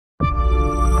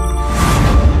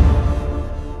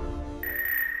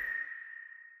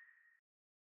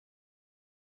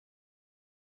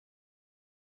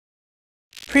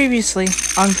Previously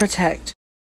on Protect.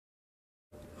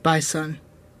 Bye, son.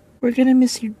 We're gonna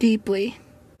miss you deeply.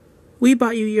 We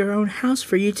bought you your own house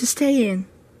for you to stay in.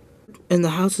 And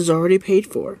the house is already paid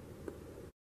for.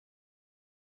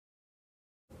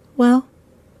 Well,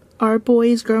 our boy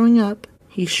is growing up.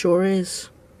 He sure is.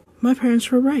 My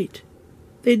parents were right.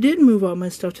 They did move all my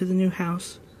stuff to the new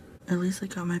house. At least I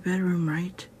got my bedroom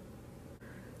right.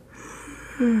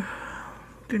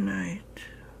 Good night.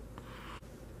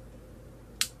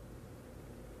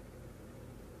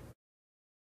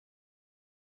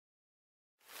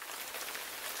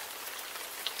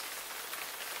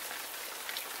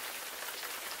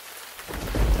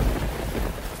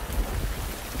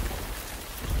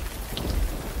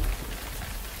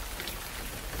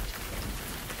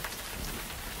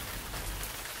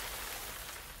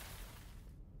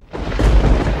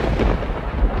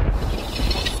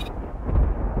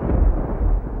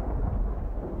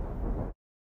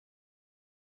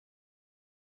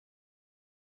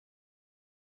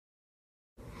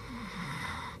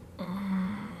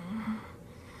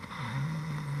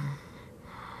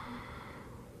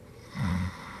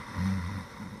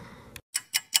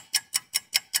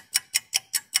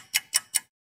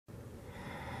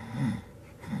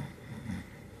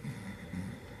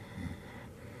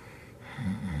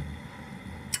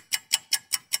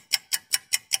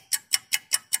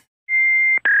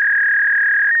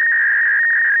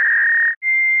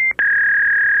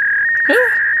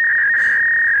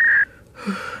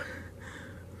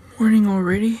 Morning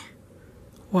already?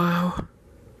 Wow.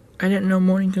 I didn't know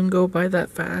morning can go by that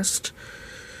fast.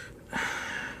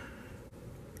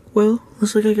 Well,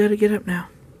 looks like I gotta get up now.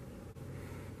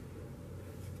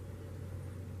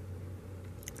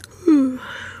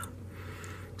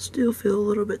 Still feel a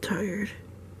little bit tired.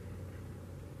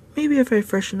 Maybe if I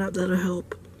freshen up, that'll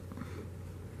help.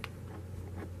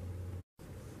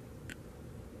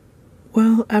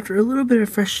 Well, after a little bit of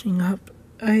freshening up,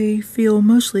 I feel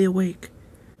mostly awake.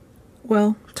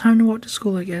 Well, time to walk to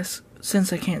school, I guess,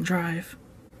 since I can't drive.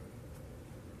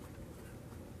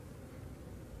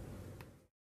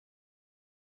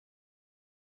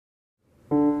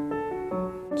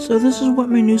 So this is what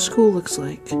my new school looks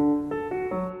like.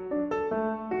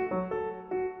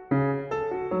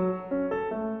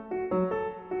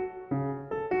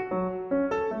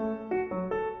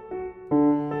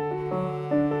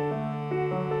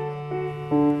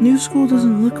 New school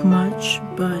doesn't look much,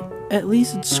 but at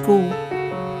least it's school.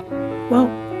 Well,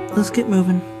 let's get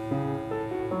moving.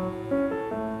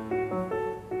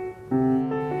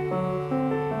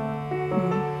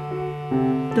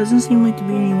 Doesn't seem like to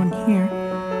be anyone here.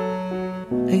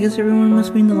 I guess everyone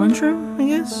must be in the lunchroom, I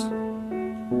guess?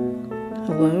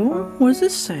 Hello? What does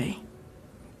this say?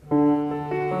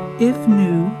 If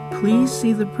new, please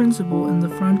see the principal in the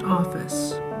front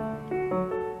office.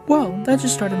 Well, that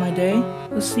just started my day.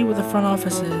 Let's see what the front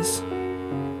office is.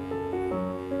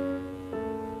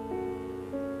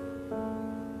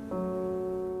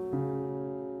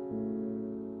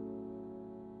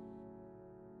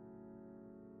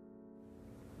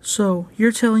 So,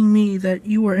 you're telling me that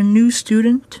you are a new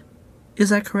student? Is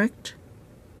that correct?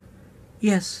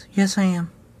 Yes I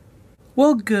am.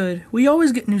 Well, good. We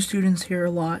always get new students here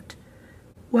a lot.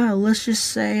 Well, let's just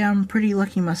say I'm pretty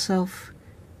lucky myself.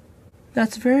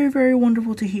 That's very, very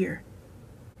wonderful to hear.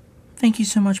 Thank you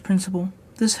so much, Principal.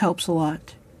 This helps a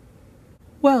lot.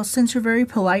 Well, since you're very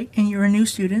polite and you're a new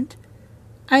student,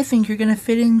 I think you're gonna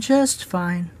fit in just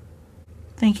fine.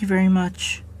 Thank you very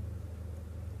much.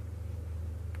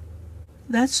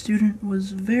 That student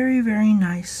was very, very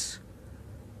nice.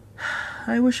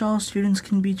 I wish all students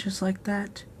can be just like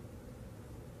that.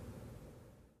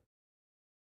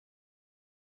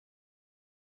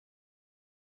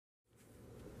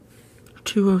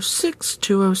 "206,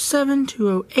 207,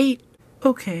 208.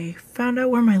 Okay, found out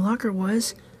where my locker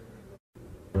was.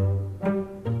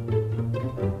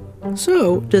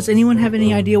 So, does anyone have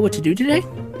any idea what to do today?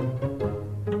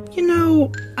 You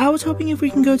know, I was hoping if we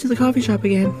can go to the coffee shop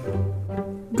again.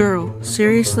 Girl,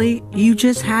 seriously, you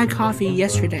just had coffee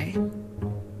yesterday.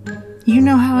 You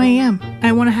know how I am.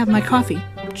 I want to have my coffee.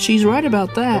 She's right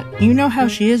about that. You know how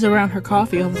she is around her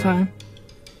coffee all the time.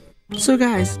 So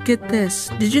guys, get this.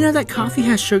 Did you know that coffee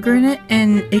has sugar in it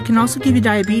and it can also give you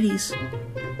diabetes?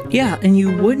 Yeah, and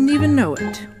you wouldn't even know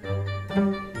it.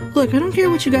 Look, I don't care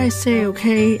what you guys say,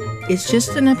 okay? It's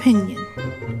just an opinion.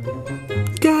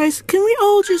 Guys, can we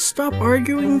all just stop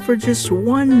arguing for just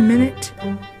 1 minute?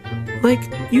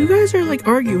 Like, you guys are like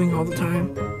arguing all the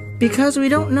time because we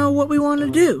don't know what we want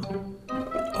to do.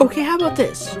 Okay, how about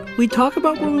this? We talk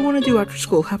about what we want to do after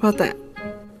school. How about that?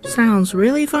 Sounds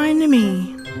really fine to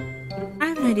me. I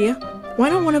have an idea. Why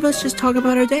don't one of us just talk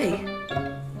about our day?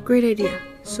 Great idea.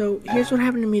 So here's what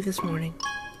happened to me this morning.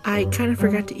 I kind of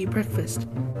forgot to eat breakfast.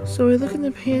 So I look in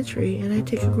the pantry and I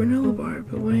take a granola bar,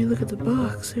 but when I look at the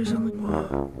box, there's only one.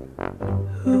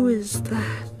 Who is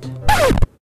that?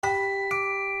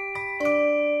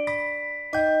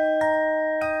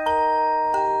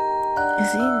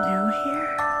 Is he new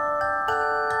here?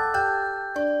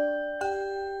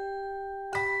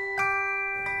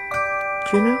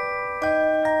 Juno?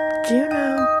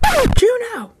 Juno?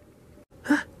 Juno!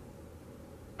 Huh?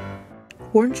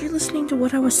 Weren't you listening to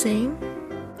what I was saying?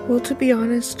 Well, to be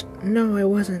honest, no, I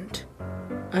wasn't.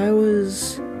 I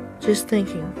was just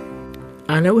thinking.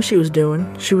 I know what she was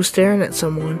doing. She was staring at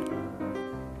someone.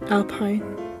 Alpine,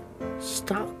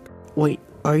 stop. Wait,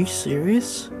 are you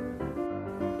serious?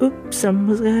 Oops,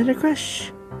 someone's got a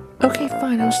crush. Okay,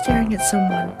 fine, I was staring at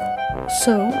someone.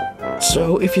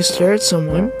 So if you stare at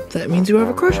someone, that means you have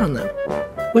a crush on them.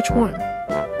 Which one?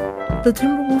 The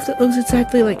Timberwolf that looks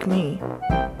exactly like me.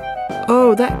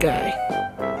 Oh, that guy.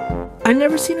 I've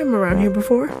never seen him around here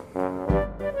before.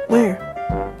 Where?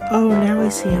 Oh, now I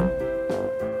see him.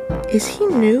 Is he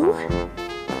new?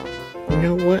 You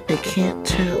know what? I can't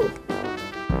tell.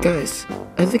 Guys,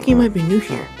 I think he might be new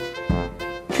here.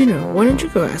 Juno, why don't you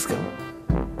go ask him?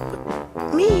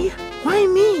 Me? Why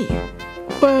me?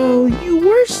 Well, you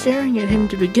were staring at him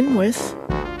to begin with.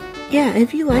 Yeah,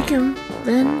 if you like him,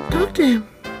 then talk to him.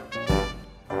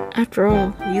 After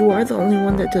all, you are the only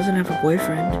one that doesn't have a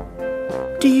boyfriend.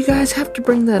 Do you guys have to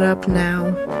bring that up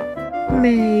now?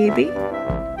 Maybe.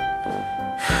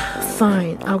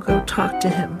 Fine, I'll go talk to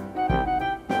him.